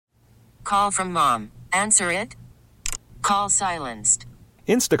call from mom. Answer it. Call silenced.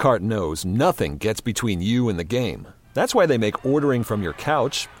 Instacart knows nothing gets between you and the game. That's why they make ordering from your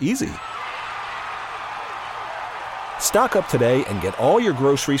couch easy. Stock up today and get all your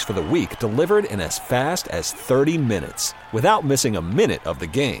groceries for the week delivered in as fast as 30 minutes without missing a minute of the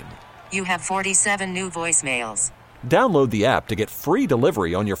game. You have 47 new voicemails. Download the app to get free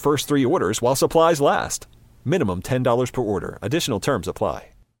delivery on your first 3 orders while supplies last. Minimum $10 per order. Additional terms apply.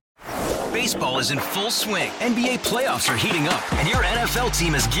 Baseball is in full swing. NBA playoffs are heating up, and your NFL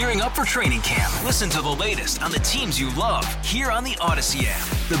team is gearing up for training camp. Listen to the latest on the teams you love here on the Odyssey app.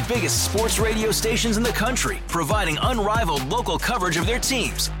 The biggest sports radio stations in the country, providing unrivaled local coverage of their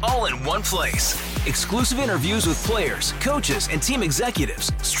teams, all in one place. Exclusive interviews with players, coaches, and team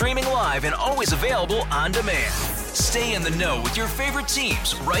executives, streaming live and always available on demand. Stay in the know with your favorite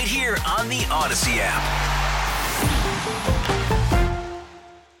teams right here on the Odyssey app.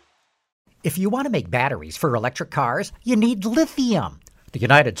 If you want to make batteries for electric cars, you need lithium. The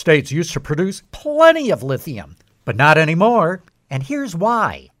United States used to produce plenty of lithium, but not anymore. And here's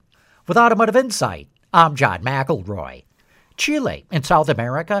why. With Automotive Insight, I'm John McElroy. Chile in South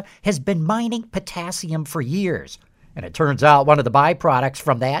America has been mining potassium for years, and it turns out one of the byproducts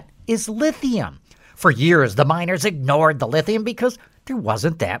from that is lithium. For years, the miners ignored the lithium because there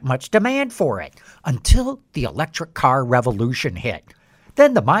wasn't that much demand for it, until the electric car revolution hit.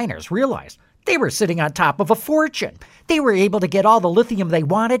 Then the miners realized they were sitting on top of a fortune. They were able to get all the lithium they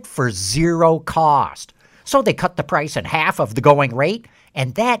wanted for zero cost. So they cut the price in half of the going rate,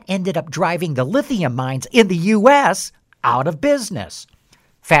 and that ended up driving the lithium mines in the U.S. out of business.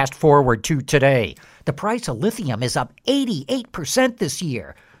 Fast forward to today. The price of lithium is up 88% this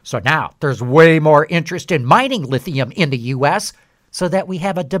year. So now there's way more interest in mining lithium in the U.S. so that we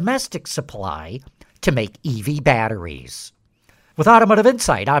have a domestic supply to make EV batteries. With Automotive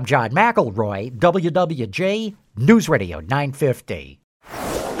Insight, I'm John McElroy, WWJ News Radio 950.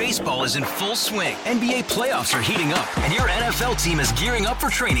 Baseball is in full swing. NBA playoffs are heating up, and your NFL team is gearing up for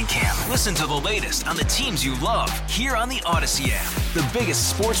training camp. Listen to the latest on the teams you love here on the Odyssey app. The biggest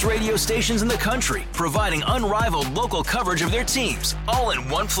sports radio stations in the country, providing unrivaled local coverage of their teams, all in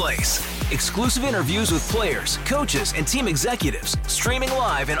one place. Exclusive interviews with players, coaches, and team executives, streaming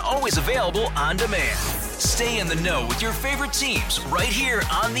live and always available on demand. Stay in the know with your favorite teams right here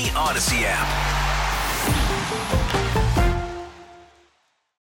on the Odyssey app.